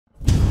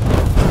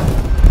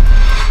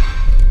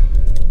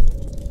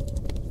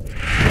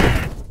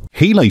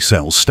HeLa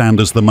cells stand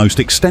as the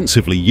most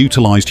extensively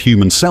utilized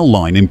human cell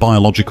line in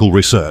biological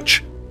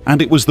research,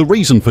 and it was the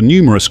reason for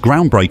numerous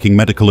groundbreaking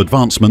medical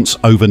advancements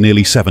over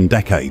nearly 7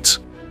 decades.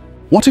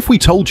 What if we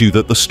told you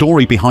that the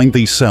story behind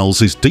these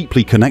cells is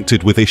deeply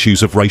connected with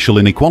issues of racial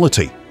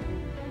inequality?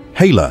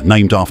 HeLa,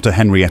 named after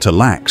Henrietta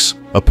Lacks,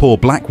 a poor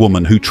black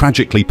woman who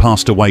tragically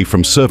passed away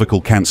from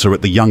cervical cancer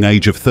at the young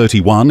age of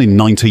 31 in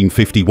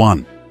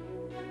 1951.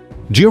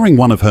 During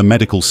one of her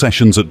medical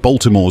sessions at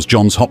Baltimore's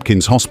Johns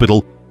Hopkins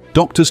Hospital,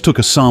 doctors took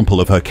a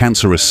sample of her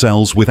cancerous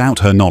cells without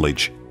her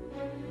knowledge.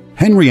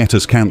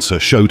 Henrietta's cancer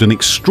showed an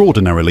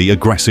extraordinarily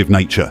aggressive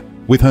nature,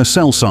 with her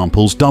cell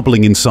samples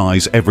doubling in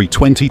size every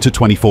 20 to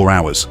 24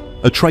 hours,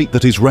 a trait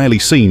that is rarely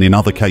seen in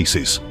other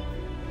cases.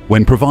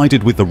 When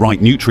provided with the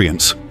right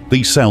nutrients,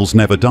 these cells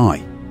never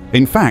die.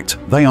 In fact,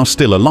 they are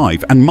still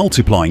alive and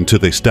multiplying to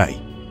this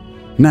day.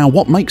 Now,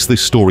 what makes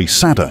this story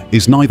sadder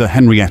is neither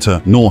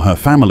Henrietta nor her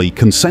family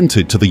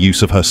consented to the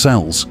use of her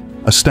cells,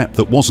 a step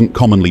that wasn't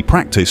commonly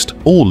practiced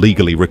or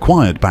legally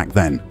required back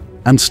then,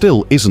 and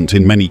still isn't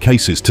in many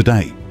cases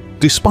today.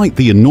 Despite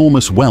the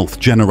enormous wealth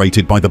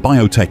generated by the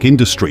biotech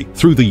industry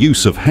through the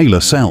use of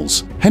HeLa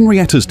cells,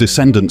 Henrietta's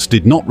descendants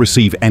did not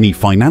receive any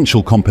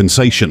financial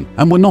compensation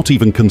and were not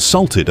even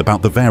consulted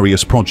about the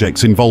various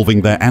projects involving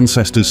their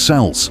ancestors'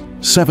 cells.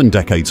 7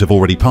 decades have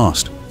already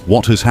passed.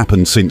 What has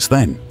happened since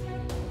then?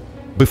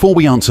 Before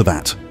we answer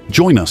that,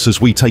 join us as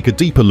we take a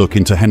deeper look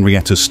into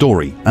Henrietta's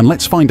story, and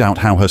let's find out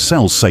how her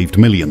cells saved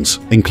millions,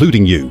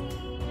 including you.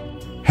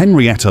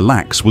 Henrietta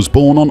Lacks was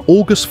born on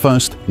August 1,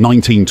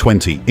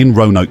 1920 in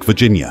Roanoke,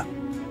 Virginia.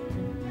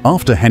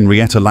 After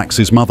Henrietta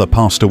Lacks's mother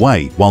passed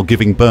away while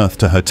giving birth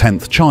to her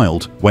 10th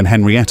child when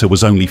Henrietta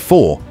was only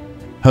 4,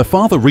 her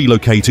father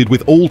relocated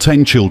with all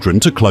 10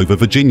 children to Clover,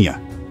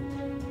 Virginia.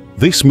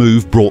 This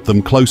move brought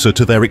them closer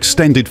to their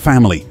extended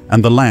family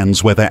and the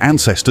lands where their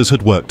ancestors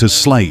had worked as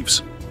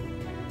slaves.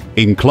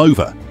 In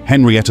Clover,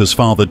 Henrietta's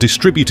father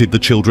distributed the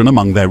children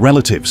among their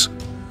relatives.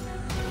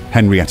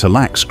 Henrietta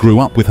Lacks grew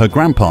up with her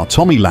grandpa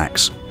Tommy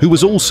Lacks, who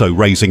was also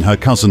raising her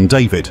cousin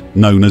David,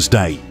 known as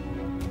Day.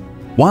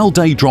 While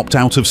Day dropped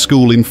out of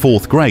school in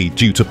 4th grade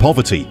due to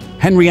poverty,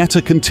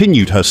 Henrietta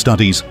continued her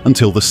studies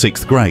until the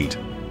 6th grade.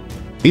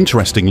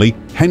 Interestingly,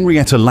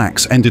 Henrietta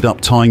Lacks ended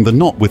up tying the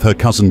knot with her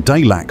cousin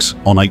Day Lacks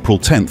on April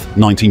 10,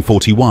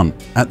 1941,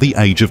 at the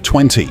age of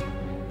 20.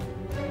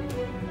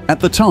 At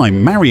the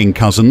time, marrying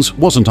cousins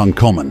wasn't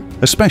uncommon,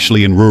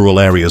 especially in rural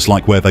areas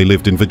like where they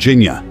lived in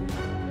Virginia.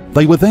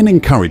 They were then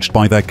encouraged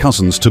by their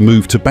cousins to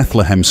move to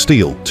Bethlehem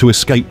Steel to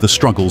escape the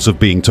struggles of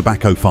being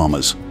tobacco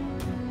farmers.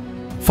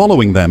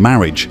 Following their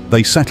marriage,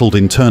 they settled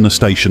in Turner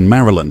Station,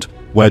 Maryland,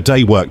 where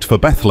Day worked for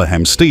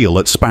Bethlehem Steel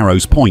at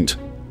Sparrows Point.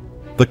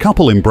 The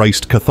couple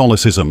embraced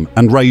Catholicism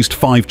and raised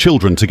 5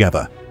 children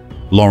together: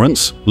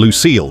 Lawrence,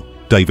 Lucille,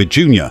 David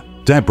Jr.,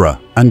 Deborah,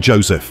 and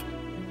Joseph.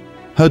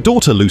 Her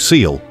daughter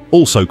Lucille,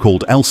 also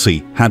called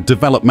Elsie, had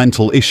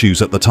developmental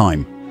issues at the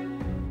time.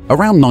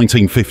 Around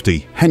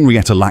 1950,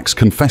 Henrietta Lacks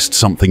confessed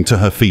something to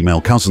her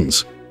female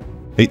cousins.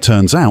 It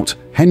turns out,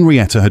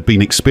 Henrietta had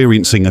been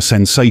experiencing a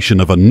sensation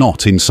of a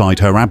knot inside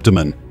her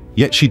abdomen,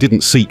 yet she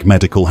didn't seek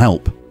medical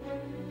help.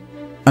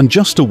 And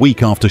just a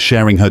week after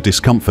sharing her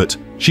discomfort,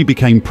 she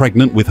became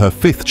pregnant with her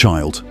 5th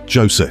child,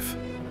 Joseph.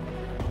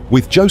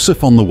 With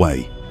Joseph on the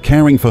way,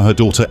 caring for her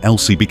daughter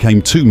Elsie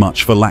became too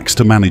much for Lacks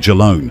to manage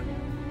alone.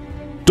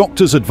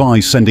 Doctors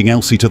advised sending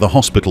Elsie to the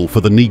hospital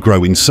for the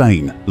Negro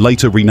Insane,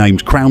 later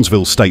renamed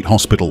Crownsville State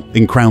Hospital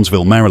in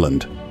Crownsville,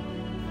 Maryland.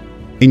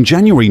 In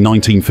January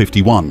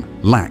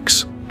 1951,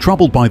 Lacks,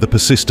 troubled by the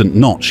persistent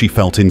knot she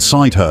felt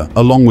inside her,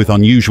 along with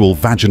unusual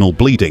vaginal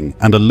bleeding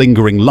and a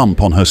lingering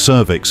lump on her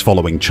cervix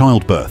following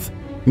childbirth,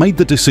 made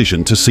the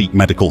decision to seek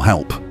medical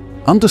help.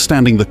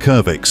 Understanding the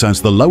cervix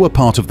as the lower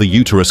part of the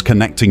uterus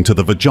connecting to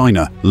the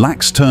vagina,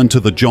 Lacks turned to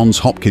the Johns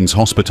Hopkins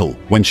Hospital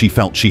when she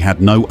felt she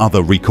had no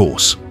other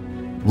recourse.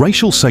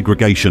 Racial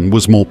segregation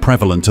was more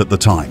prevalent at the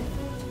time.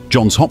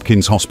 Johns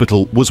Hopkins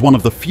Hospital was one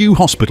of the few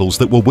hospitals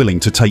that were willing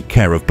to take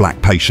care of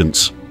black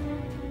patients.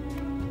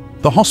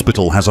 The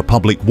hospital has a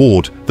public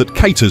ward that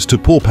caters to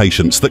poor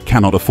patients that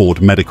cannot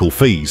afford medical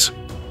fees.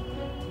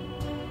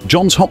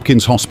 Johns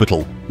Hopkins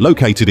Hospital,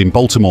 located in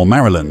Baltimore,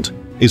 Maryland,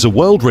 is a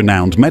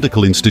world-renowned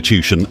medical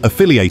institution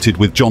affiliated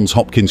with Johns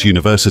Hopkins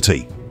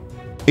University.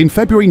 In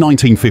February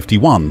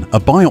 1951, a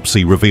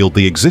biopsy revealed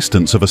the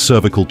existence of a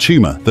cervical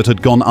tumor that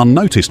had gone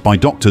unnoticed by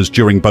doctors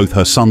during both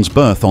her son's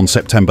birth on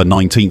September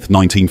 19,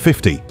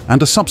 1950,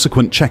 and a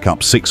subsequent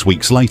checkup 6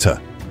 weeks later.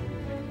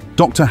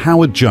 Dr.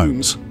 Howard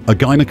Jones, a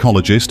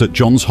gynecologist at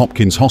Johns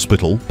Hopkins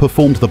Hospital,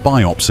 performed the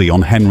biopsy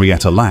on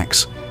Henrietta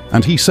Lacks,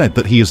 and he said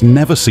that he has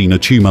never seen a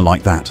tumor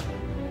like that.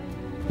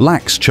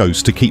 Lacks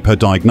chose to keep her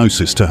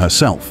diagnosis to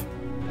herself.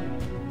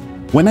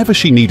 Whenever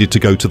she needed to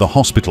go to the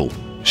hospital,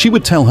 she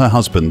would tell her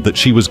husband that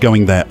she was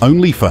going there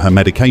only for her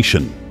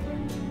medication.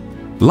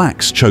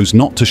 Lacks chose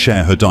not to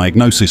share her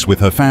diagnosis with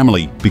her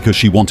family because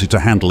she wanted to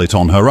handle it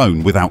on her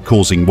own without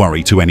causing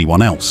worry to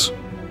anyone else.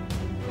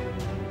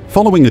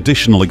 Following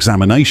additional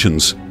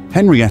examinations,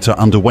 Henrietta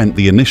underwent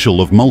the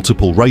initial of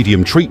multiple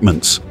radium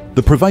treatments,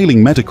 the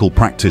prevailing medical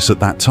practice at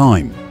that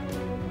time.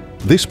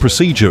 This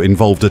procedure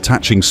involved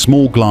attaching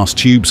small glass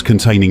tubes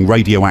containing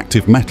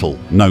radioactive metal,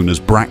 known as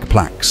BRAC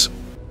plaques,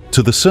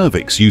 to the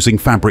cervix using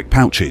fabric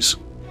pouches.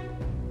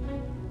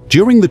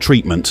 During the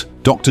treatment,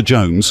 Dr.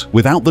 Jones,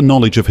 without the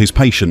knowledge of his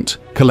patient,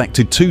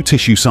 collected 2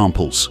 tissue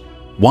samples,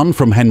 one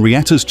from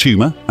Henrietta's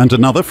tumor and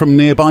another from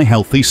nearby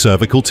healthy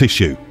cervical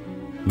tissue.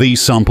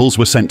 These samples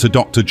were sent to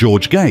Dr.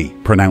 George Gay,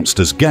 pronounced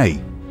as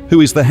Gay,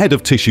 who is the head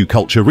of tissue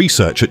culture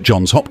research at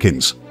Johns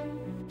Hopkins.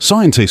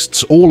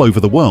 Scientists all over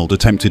the world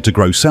attempted to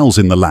grow cells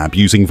in the lab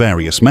using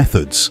various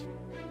methods.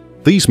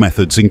 These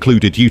methods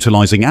included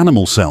utilizing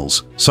animal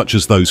cells, such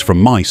as those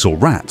from mice or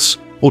rats,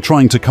 or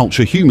trying to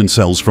culture human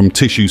cells from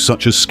tissues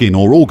such as skin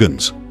or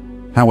organs.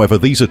 However,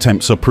 these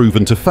attempts are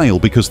proven to fail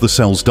because the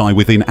cells die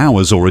within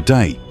hours or a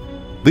day.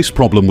 This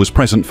problem was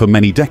present for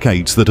many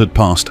decades that had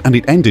passed, and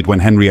it ended when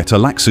Henrietta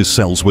Lacks's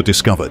cells were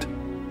discovered.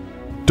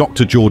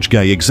 Dr. George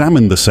Gay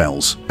examined the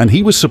cells, and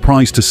he was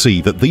surprised to see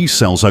that these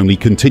cells only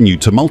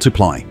continued to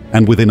multiply,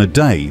 and within a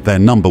day their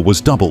number was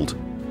doubled.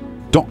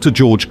 Dr.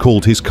 George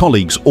called his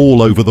colleagues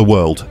all over the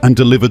world and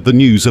delivered the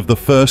news of the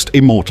first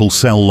Immortal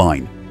cell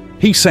line.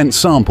 He sent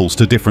samples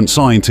to different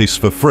scientists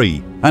for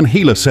free, and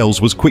HeLa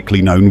cells was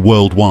quickly known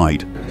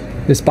worldwide.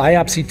 This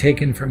biopsy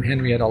taken from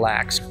Henrietta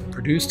Lacks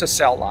produced a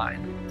cell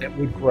line that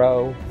would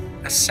grow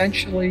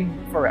essentially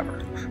forever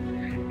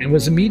and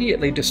was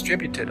immediately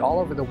distributed all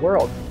over the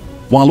world.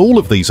 While all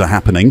of these are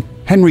happening,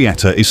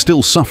 Henrietta is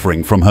still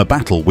suffering from her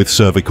battle with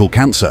cervical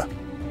cancer.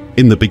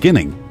 In the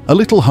beginning, a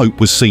little hope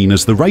was seen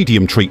as the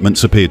radium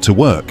treatments appeared to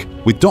work,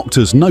 with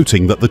doctors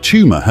noting that the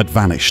tumor had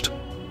vanished.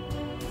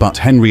 But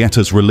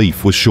Henrietta's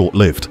relief was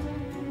short-lived.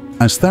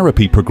 As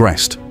therapy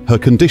progressed, her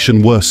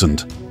condition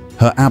worsened,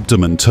 her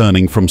abdomen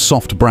turning from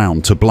soft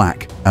brown to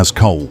black as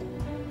coal.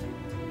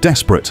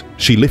 Desperate,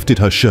 she lifted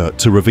her shirt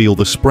to reveal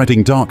the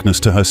spreading darkness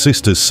to her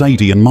sisters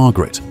Sadie and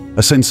Margaret,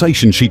 a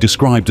sensation she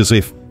described as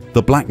if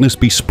the blackness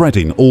be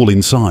spreading all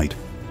inside.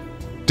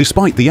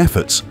 Despite the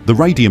efforts, the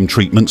radium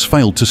treatments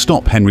failed to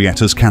stop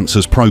Henrietta's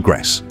cancer's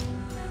progress.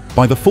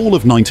 By the fall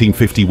of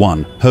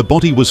 1951, her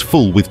body was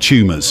full with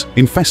tumors,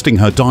 infesting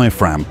her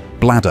diaphragm,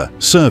 bladder,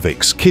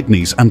 cervix,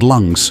 kidneys and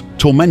lungs,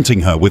 tormenting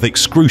her with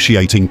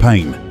excruciating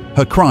pain.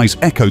 Her cries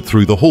echoed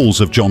through the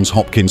halls of Johns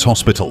Hopkins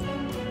Hospital.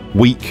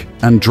 Weak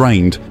and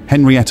drained,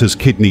 Henrietta's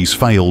kidneys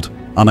failed,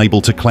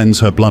 unable to cleanse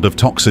her blood of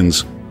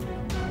toxins.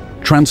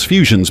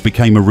 Transfusions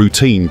became a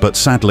routine, but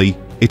sadly,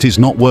 it is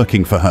not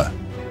working for her.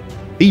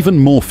 Even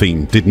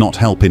morphine did not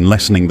help in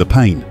lessening the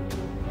pain.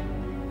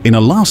 In a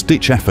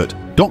last-ditch effort,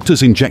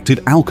 doctors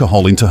injected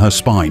alcohol into her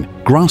spine,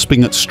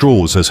 grasping at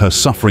straws as her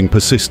suffering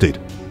persisted.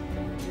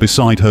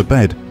 Beside her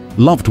bed,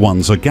 loved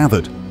ones are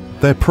gathered.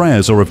 Their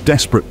prayers are of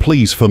desperate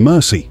pleas for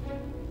mercy.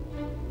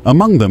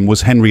 Among them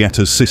was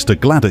Henrietta's sister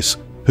Gladys,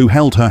 who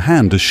held her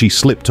hand as she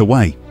slipped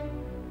away.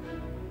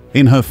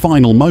 In her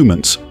final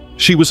moments,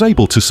 she was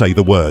able to say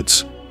the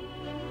words,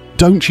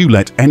 "Don't you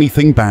let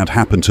anything bad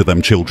happen to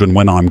them children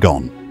when I'm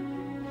gone."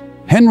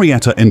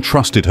 Henrietta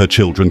entrusted her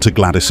children to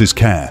Gladys's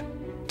care,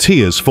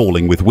 tears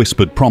falling with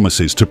whispered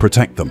promises to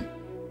protect them.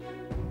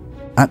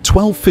 At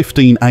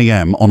 12:15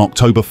 a.m. on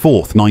October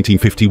 4,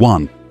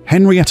 1951,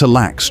 Henrietta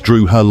Lacks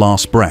drew her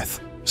last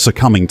breath,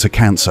 succumbing to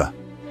cancer.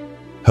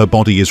 Her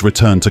body is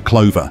returned to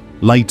Clover,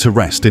 laid to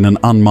rest in an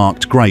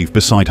unmarked grave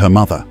beside her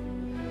mother.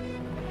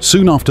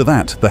 Soon after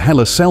that, the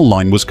HeLa cell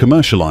line was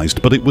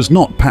commercialized, but it was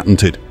not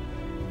patented.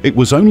 It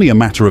was only a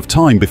matter of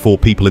time before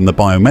people in the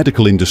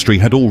biomedical industry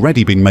had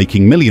already been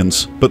making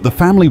millions, but the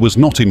family was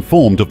not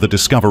informed of the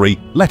discovery,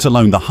 let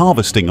alone the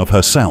harvesting of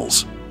her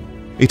cells.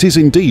 It is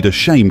indeed a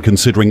shame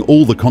considering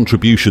all the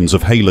contributions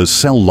of HeLa's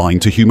cell line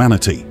to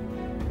humanity.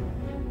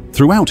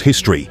 Throughout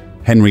history,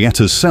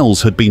 Henrietta's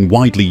cells had been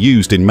widely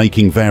used in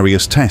making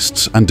various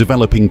tests and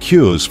developing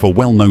cures for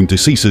well-known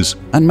diseases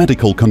and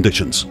medical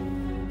conditions.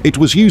 It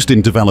was used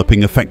in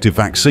developing effective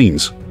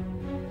vaccines.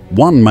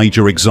 One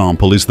major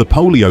example is the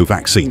polio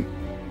vaccine.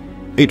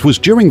 It was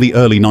during the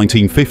early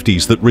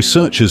 1950s that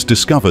researchers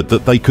discovered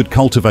that they could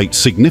cultivate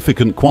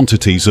significant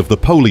quantities of the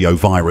polio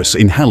virus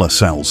in HeLa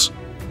cells.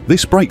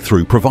 This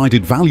breakthrough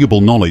provided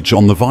valuable knowledge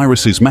on the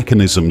virus's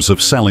mechanisms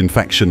of cell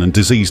infection and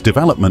disease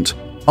development,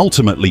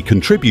 ultimately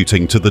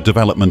contributing to the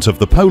development of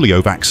the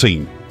polio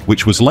vaccine,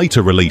 which was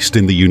later released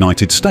in the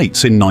United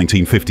States in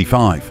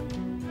 1955.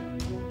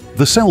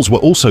 The cells were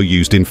also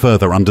used in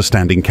further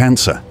understanding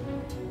cancer.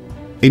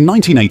 In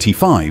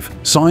 1985,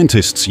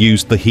 scientists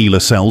used the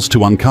HeLa cells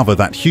to uncover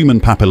that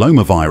human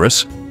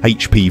papillomavirus,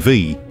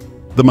 HPV,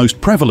 the most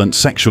prevalent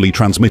sexually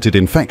transmitted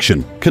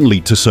infection, can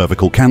lead to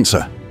cervical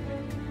cancer.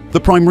 The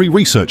primary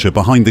researcher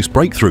behind this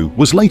breakthrough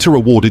was later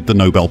awarded the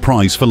Nobel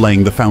Prize for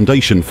laying the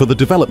foundation for the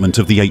development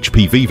of the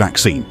HPV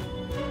vaccine.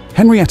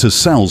 Henrietta's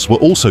cells were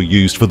also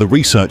used for the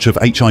research of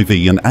HIV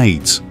and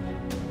AIDS.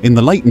 In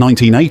the late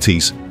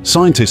 1980s,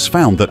 scientists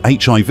found that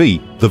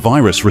HIV, the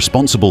virus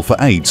responsible for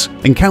AIDS,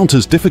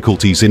 encounters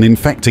difficulties in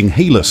infecting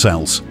HeLa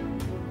cells.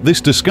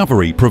 This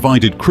discovery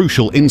provided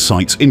crucial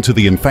insights into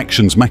the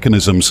infection's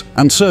mechanisms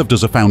and served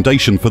as a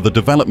foundation for the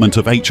development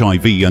of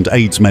HIV and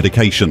AIDS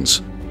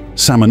medications.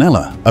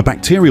 Salmonella, a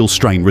bacterial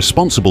strain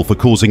responsible for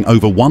causing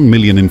over 1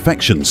 million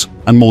infections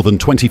and more than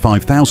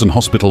 25,000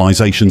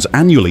 hospitalizations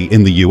annually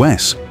in the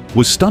US,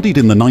 was studied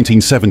in the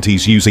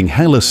 1970s using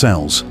HeLa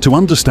cells to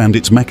understand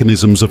its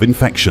mechanisms of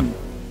infection.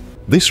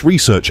 This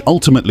research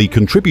ultimately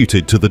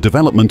contributed to the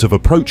development of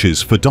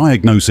approaches for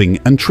diagnosing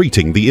and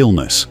treating the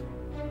illness.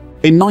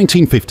 In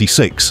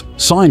 1956,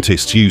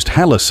 scientists used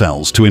HeLa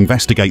cells to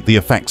investigate the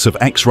effects of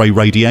X-ray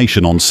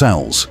radiation on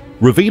cells,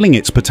 revealing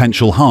its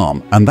potential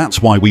harm, and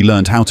that's why we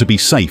learned how to be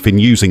safe in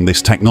using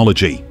this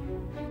technology.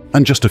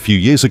 And just a few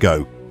years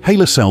ago,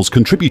 HeLa cells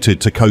contributed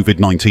to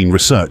COVID-19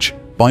 research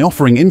by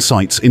offering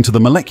insights into the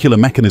molecular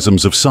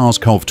mechanisms of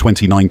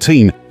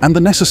SARS-CoV-2019 and the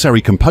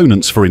necessary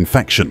components for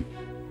infection.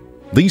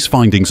 These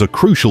findings are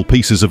crucial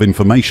pieces of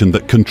information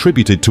that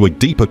contributed to a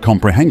deeper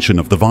comprehension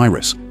of the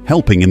virus,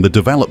 helping in the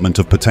development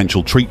of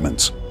potential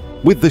treatments.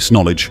 With this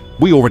knowledge,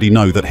 we already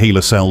know that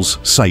HeLa cells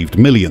saved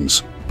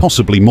millions,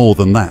 possibly more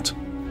than that.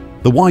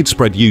 The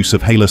widespread use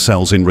of HeLa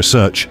cells in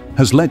research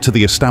has led to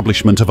the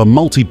establishment of a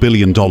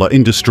multi-billion-dollar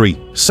industry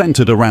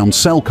centered around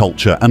cell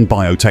culture and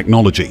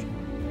biotechnology.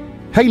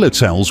 HeLa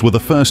cells were the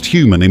first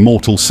human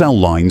immortal cell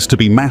lines to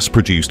be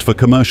mass-produced for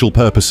commercial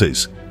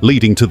purposes,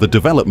 leading to the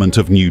development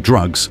of new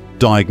drugs,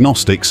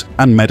 diagnostics,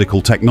 and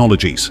medical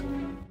technologies.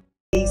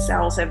 These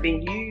cells have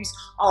been used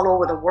all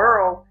over the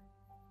world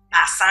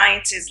by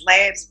scientists,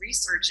 labs,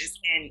 researchers,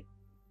 and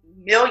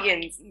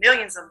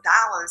millions of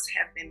dollars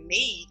have been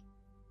made,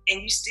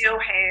 and you still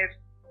have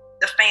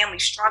the family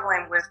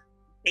struggling with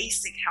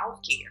basic health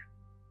care.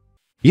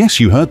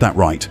 Yes, you heard that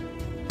right.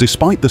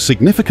 Despite the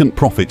significant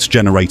profits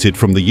generated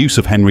from the use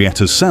of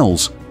Henrietta's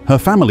cells, her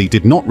family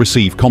did not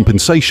receive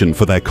compensation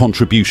for their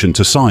contribution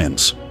to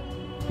science.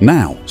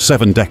 Now,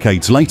 7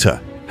 decades later,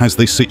 has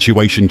this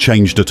situation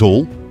changed at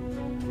all?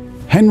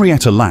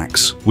 Henrietta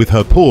Lacks, with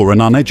her poor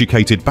and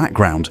uneducated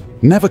background,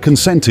 never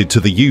consented to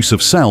the use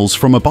of cells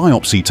from a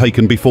biopsy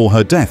taken before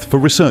her death for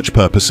research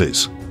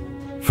purposes.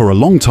 For a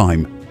long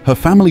time, her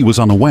family was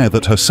unaware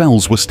that her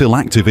cells were still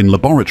active in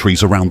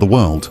laboratories around the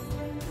world.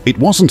 It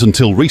wasn't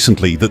until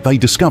recently that they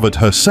discovered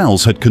her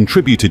cells had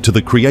contributed to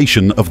the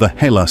creation of the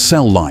HeLa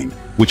cell line,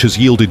 which has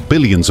yielded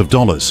billions of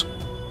dollars.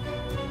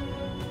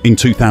 In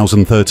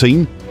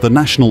 2013, the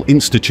National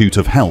Institute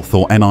of Health,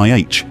 or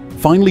NIH,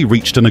 finally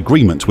reached an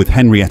agreement with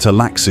Henrietta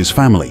Lacks's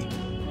family.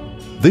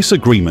 This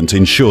agreement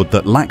ensured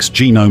that Lacks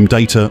genome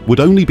data would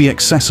only be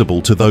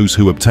accessible to those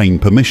who obtain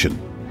permission.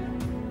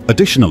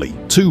 Additionally,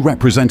 2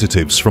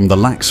 representatives from the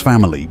Lacks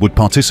family would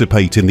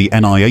participate in the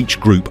NIH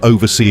group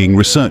overseeing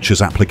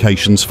researchers'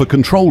 applications for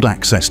controlled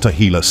access to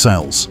HeLa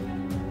cells.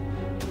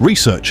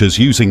 Researchers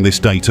using this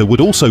data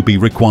would also be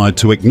required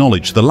to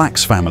acknowledge the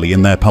Lacks family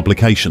in their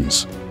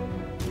publications.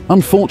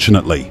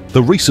 Unfortunately,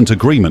 the recent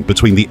agreement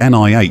between the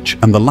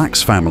NIH and the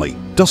Lacks family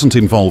doesn't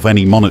involve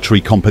any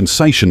monetary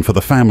compensation for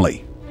the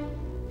family.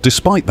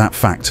 Despite that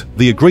fact,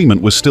 the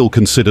agreement was still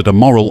considered a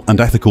moral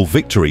and ethical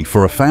victory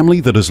for a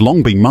family that has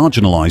long been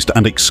marginalized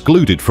and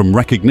excluded from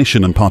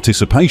recognition and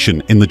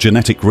participation in the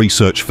genetic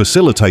research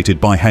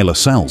facilitated by HeLa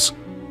cells.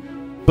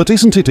 But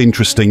isn't it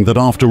interesting that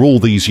after all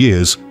these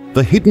years,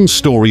 the hidden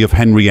story of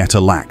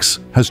Henrietta Lacks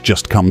has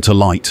just come to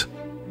light?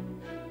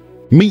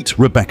 Meet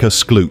Rebecca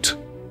Skloot,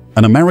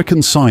 an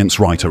American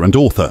science writer and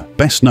author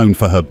best known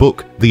for her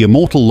book, The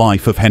Immortal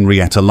Life of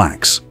Henrietta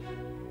Lacks.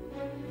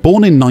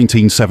 Born in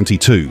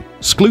 1972,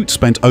 Skloot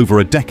spent over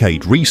a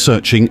decade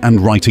researching and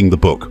writing the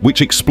book,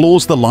 which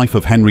explores the life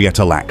of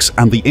Henrietta Lacks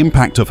and the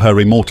impact of her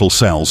immortal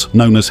cells,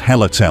 known as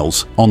HeLa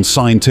cells, on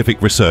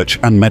scientific research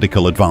and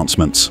medical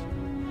advancements.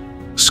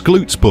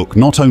 Skloot's book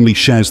not only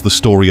shares the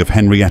story of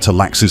Henrietta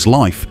Lacks's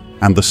life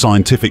and the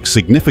scientific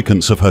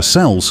significance of her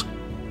cells,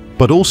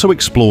 but also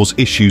explores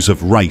issues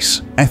of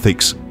race,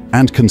 ethics,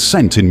 and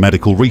consent in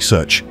medical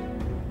research.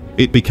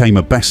 It became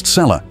a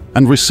bestseller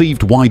and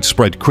received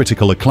widespread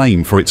critical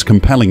acclaim for its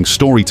compelling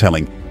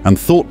storytelling and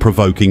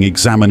thought-provoking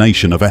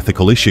examination of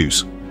ethical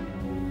issues.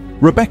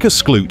 Rebecca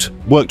Skloot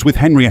worked with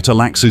Henrietta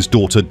Lacks's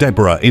daughter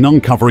Deborah in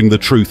uncovering the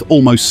truth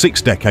almost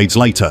 6 decades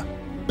later.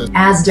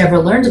 As Deborah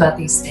learned about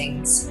these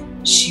things,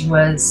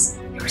 there's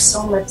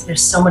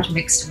so much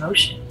mixed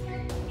emotion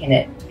in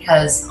it,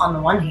 because on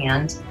the one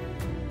hand,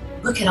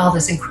 look at all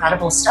this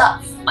incredible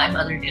stuff my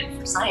mother did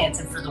for science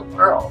and for the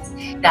world.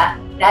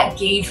 That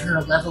gave her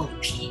a level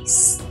of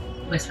peace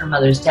with her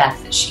mother's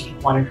death that she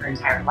had wanted her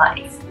entire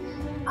life.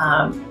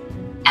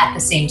 At the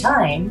same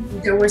time,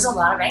 there was a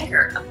lot of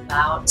anger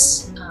about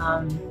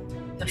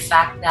the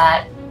fact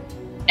that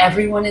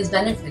everyone has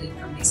benefited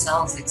from these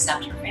cells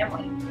except her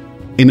family.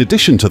 In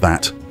addition to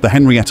that, the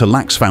Henrietta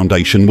Lacks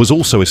Foundation was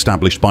also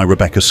established by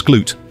Rebecca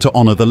Skloot to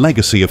honor the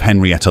legacy of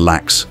Henrietta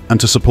Lacks and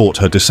to support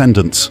her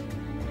descendants.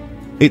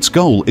 Its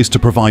goal is to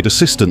provide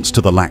assistance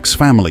to the Lacks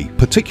family,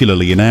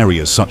 particularly in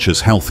areas such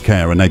as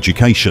healthcare and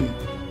education.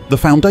 The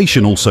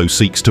foundation also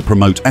seeks to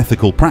promote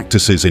ethical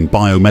practices in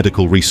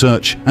biomedical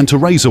research and to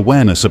raise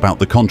awareness about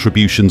the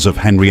contributions of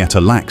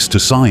Henrietta Lacks to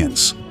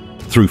science.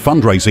 Through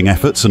fundraising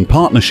efforts and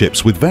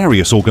partnerships with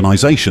various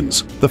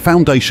organizations, the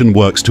foundation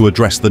works to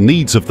address the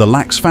needs of the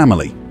Lacks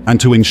family and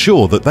to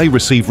ensure that they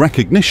receive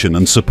recognition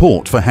and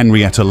support for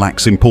Henrietta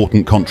Lack's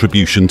important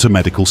contribution to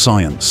medical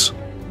science.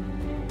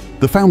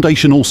 The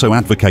Foundation also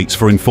advocates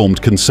for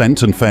informed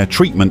consent and fair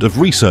treatment of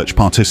research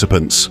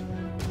participants,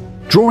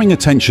 drawing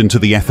attention to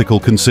the ethical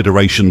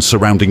considerations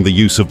surrounding the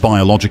use of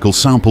biological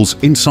samples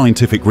in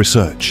scientific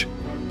research.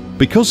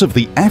 Because of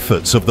the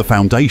efforts of the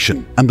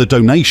Foundation and the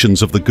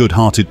donations of the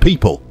good-hearted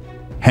people,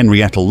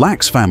 Henrietta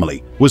Lack's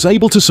family was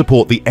able to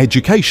support the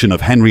education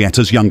of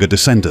Henrietta's younger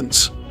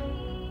descendants.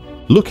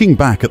 Looking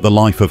back at the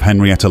life of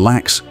Henrietta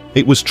Lacks,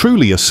 it was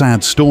truly a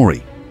sad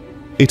story.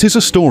 It is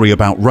a story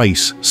about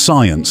race,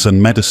 science,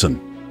 and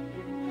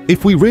medicine.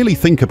 If we really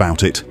think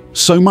about it,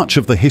 so much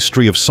of the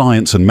history of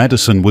science and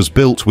medicine was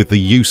built with the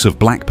use of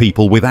black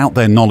people without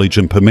their knowledge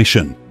and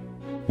permission,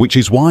 which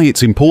is why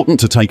it's important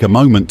to take a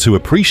moment to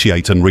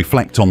appreciate and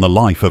reflect on the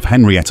life of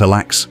Henrietta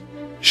Lacks.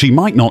 She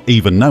might not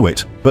even know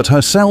it, but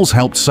her cells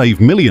helped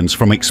save millions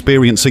from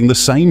experiencing the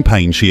same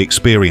pain she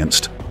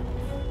experienced.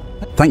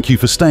 Thank you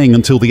for staying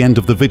until the end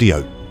of the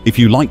video. If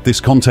you like this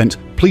content,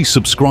 please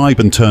subscribe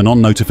and turn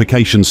on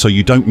notifications so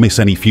you don't miss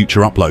any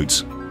future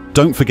uploads.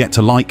 Don't forget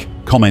to like,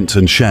 comment,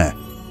 and share.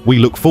 We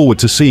look forward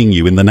to seeing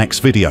you in the next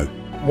video.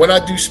 When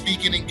I do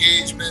speaking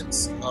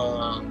engagements,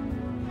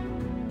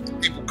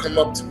 people come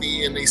up to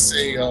me and they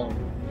say, I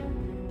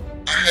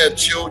had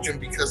children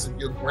because of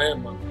your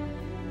grandmother.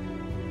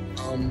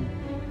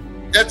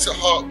 That's a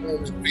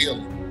heartwarming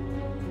feeling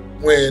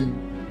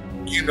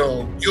when, you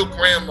know, your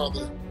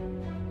grandmother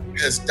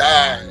has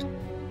died,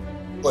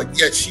 but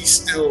yet she's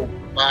still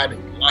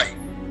providing life.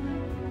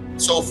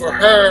 So for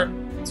her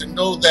to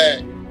know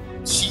that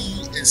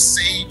she is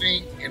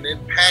saving and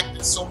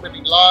impacting so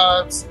many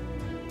lives,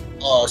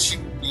 she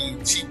would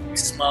be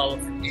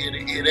smiling from ear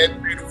to ear.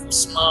 That beautiful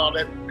smile,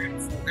 that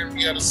beautiful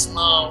Henrietta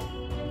smile,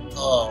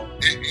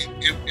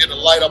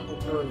 it'll light up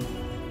a room.